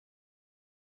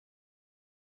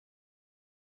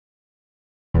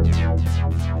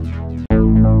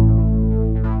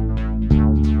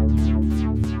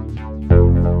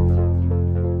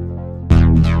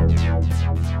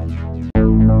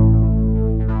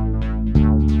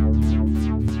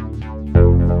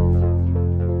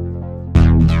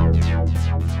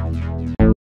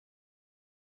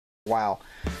Wow,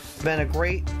 it's been a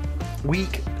great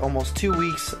week, almost 2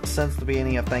 weeks since the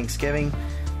beginning of Thanksgiving.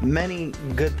 Many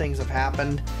good things have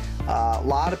happened. A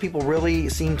lot of people really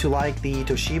seem to like the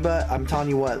Toshiba. I'm telling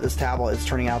you what, this tablet is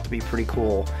turning out to be pretty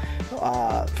cool.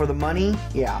 For the money,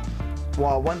 yeah.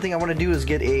 Well, one thing I want to do is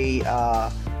get a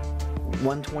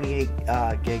 128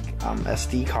 gig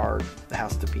SD card. It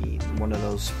has to be one of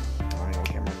those. I can't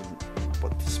remember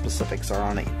what the specifics are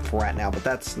on it for right now, but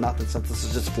that's nothing since this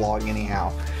is just vlogging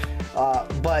anyhow.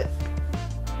 But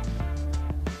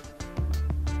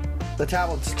the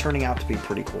tablet's turning out to be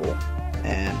pretty cool,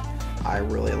 and I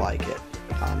really like it.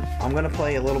 I'm going to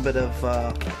play a little bit of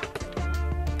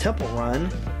Temple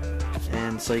Run,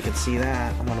 and so you can see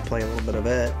that. I'm going to play a little bit of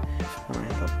it. I'm going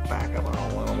to have to back up a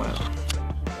little bit.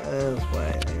 This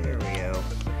way. There we go.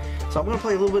 So I'm going to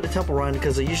play a little bit of Temple Run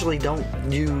because I usually don't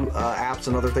do apps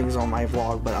and other things on my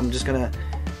vlog, but I'm just going to,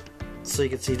 so you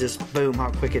can see just boom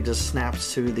how quick it just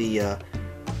snaps to the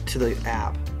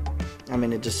app. I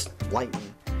mean, it just lightning.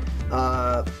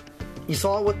 You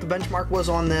saw what the benchmark was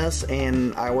on this,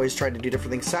 and I always try to do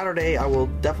different things. Saturday I will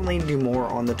definitely do more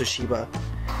on the Toshiba,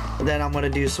 and then I'm going to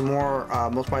do some more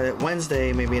most by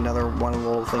Wednesday, maybe another one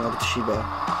little thing on the Toshiba.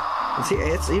 And see,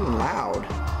 it's even loud,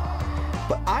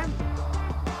 but I'm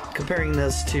comparing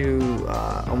this to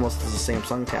almost as a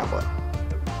Samsung tablet.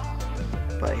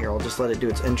 But here, I'll just let it do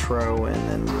its intro, and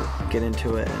then we'll get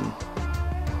into it. And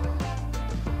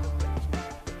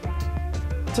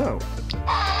so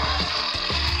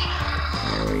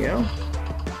there we go.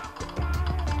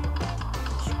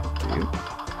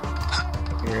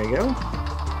 Here we go.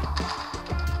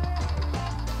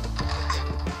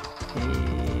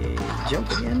 Jump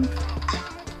again.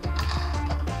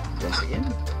 Jump again.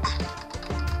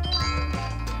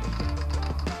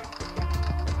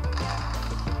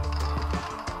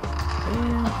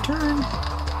 And turn.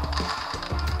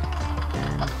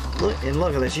 And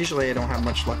look at this. Usually I don't have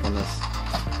much luck on this.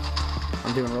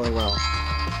 I'm doing really well.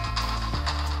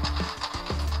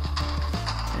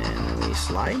 And then we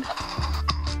slide.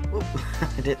 Whoop,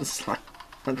 I didn't slide.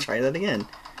 I'll try that again.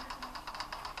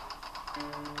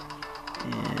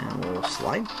 And we'll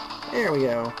slide. There we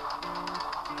go.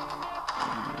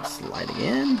 And slide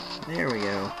again. There we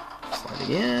go. Slide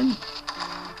again.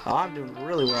 Oh, I'm doing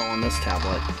really well on this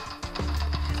tablet.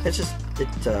 It's just,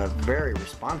 it's very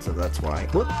responsive, that's why.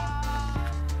 Whoop.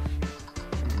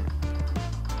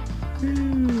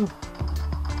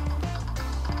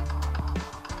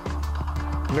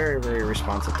 Very, very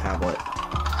responsive tablet.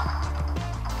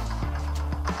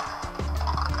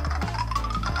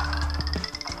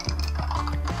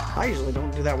 I usually don't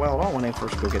do that well at all when I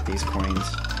first go get these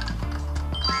coins.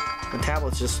 The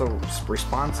tablet's just so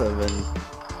responsive, and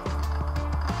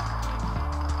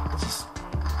it's just...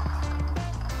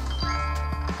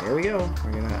 There we go.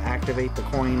 We're gonna activate the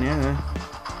coin now.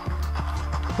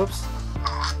 Whoops.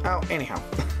 Oh, anyhow.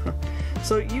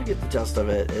 So you get the gist of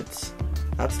it.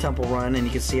 That's Temple Run, and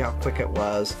you can see how quick it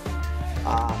was.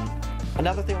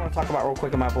 Another thing I want to talk about real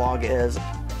quick in my blog is,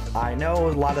 I know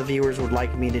a lot of viewers would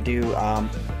like me to do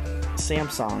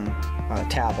Samsung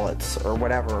tablets or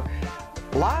whatever.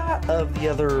 A lot of the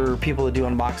other people that do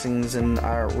unboxings and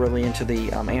are really into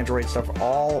the Android stuff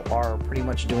all are pretty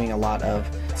much doing a lot of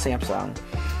Samsung.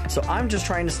 So I'm just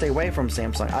trying to stay away from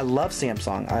Samsung. I love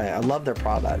Samsung. I love their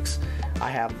products. I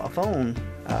have a phone.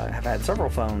 I've had several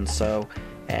phones. So,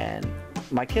 and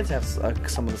my kids have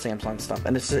some of the Samsung stuff,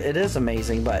 and it is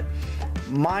amazing. But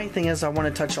my thing is, I want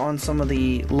to touch on some of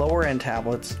the lower end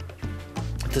tablets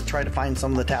to try to find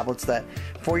some of the tablets that,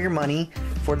 for your money,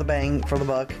 for the bang, for the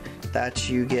buck, that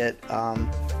you get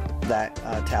that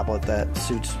tablet that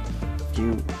suits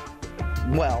you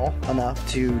well enough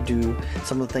to do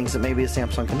some of the things that maybe a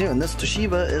Samsung can do. And this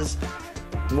Toshiba is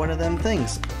one of them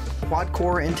things.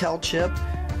 Quad-core Intel chip,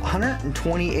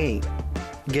 128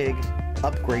 gig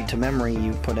upgrade to memory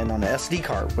you put in on the SD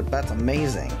card, but that's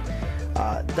amazing.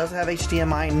 Does it have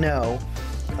HDMI? No.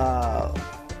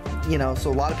 You know,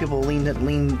 so a lot of people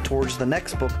lean towards the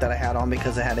next book that I had on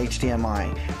because it had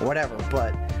HDMI or whatever,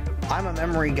 but I'm a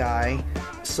memory guy,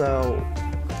 so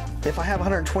if I have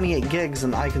 128 gigs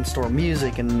and I can store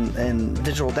music and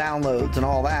digital downloads and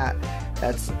all that,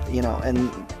 that's, you know, and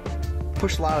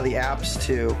push a lot of the apps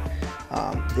to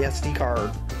the SD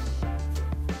card,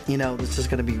 you know, it's just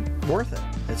going to be worth it.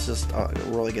 It's just a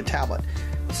really good tablet.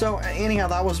 So anyhow,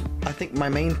 that was, I think, my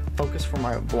main focus for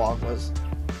my vlog, was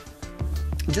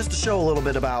just to show a little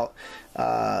bit about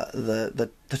the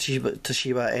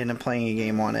Toshiba and then playing a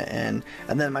game on it, and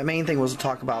then my main thing was to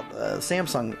talk about the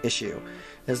Samsung issue.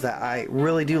 Is that I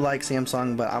really do like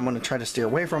Samsung, but I'm going to try to steer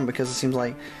away from it, because it seems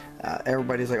like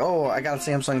everybody's like, oh, I got a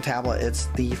Samsung tablet, it's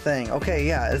the thing. Okay,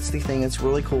 yeah, it's the thing, it's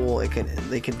really cool, they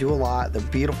can do a lot, they're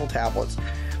beautiful tablets.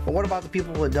 But what about the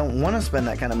people that don't want to spend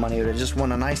that kind of money, or just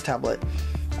want a nice tablet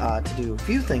to do a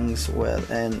few things with?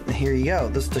 And here you go,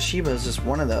 this Toshiba is just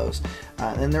one of those.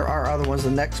 And there are other ones.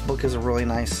 The Nextbook is a really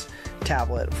nice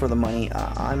tablet for the money.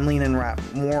 I'm leaning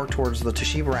more towards the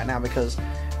Toshiba right now, because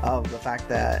of the fact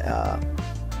that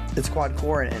it's quad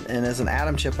core and is an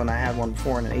Atom chip, and I had one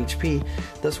before in an HP.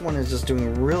 This one is just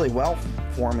doing really well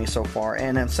for me so far.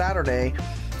 And then Saturday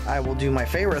I will do my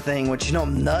favorite thing, which you know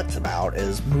I'm nuts about,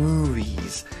 is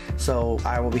movies. So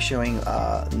I will be showing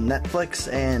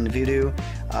Netflix and Vudu,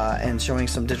 and showing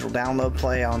some digital download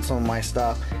play on some of my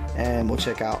stuff, and we'll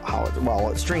check out how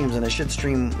it streams, and it should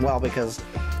stream well because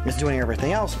it's doing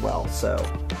everything else well. So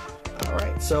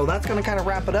alright, so that's going to kind of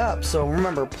wrap it up. So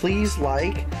remember, please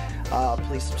like,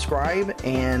 please subscribe,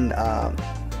 and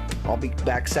I'll be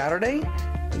back Saturday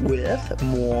with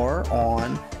more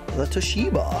on the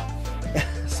Toshiba.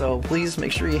 So please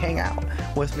make sure you hang out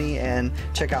with me and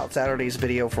check out Saturday's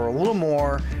video for a little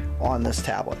more on this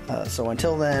tablet. So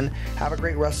until then, have a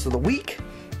great rest of the week,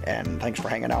 and thanks for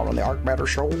hanging out on the Arcmatter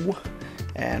show,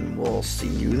 and we'll see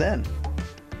you then.